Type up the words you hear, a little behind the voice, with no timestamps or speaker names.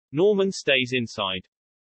Norman stays inside.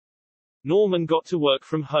 Norman got to work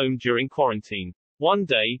from home during quarantine. One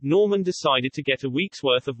day, Norman decided to get a week's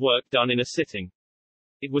worth of work done in a sitting.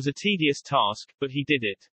 It was a tedious task, but he did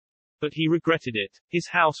it. But he regretted it. His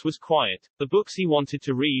house was quiet. The books he wanted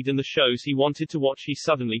to read and the shows he wanted to watch he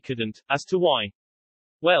suddenly couldn't. As to why?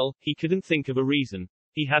 Well, he couldn't think of a reason.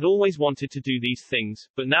 He had always wanted to do these things,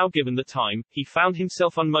 but now given the time, he found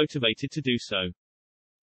himself unmotivated to do so.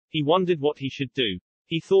 He wondered what he should do.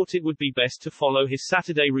 He thought it would be best to follow his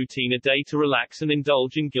Saturday routine, a day to relax and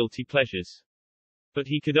indulge in guilty pleasures. But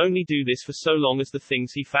he could only do this for so long as the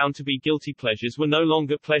things he found to be guilty pleasures were no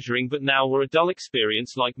longer pleasuring but now were a dull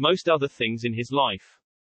experience like most other things in his life.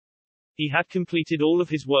 He had completed all of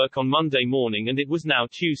his work on Monday morning and it was now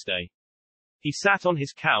Tuesday. He sat on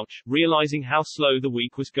his couch, realizing how slow the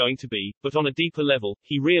week was going to be, but on a deeper level,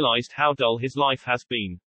 he realized how dull his life has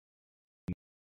been.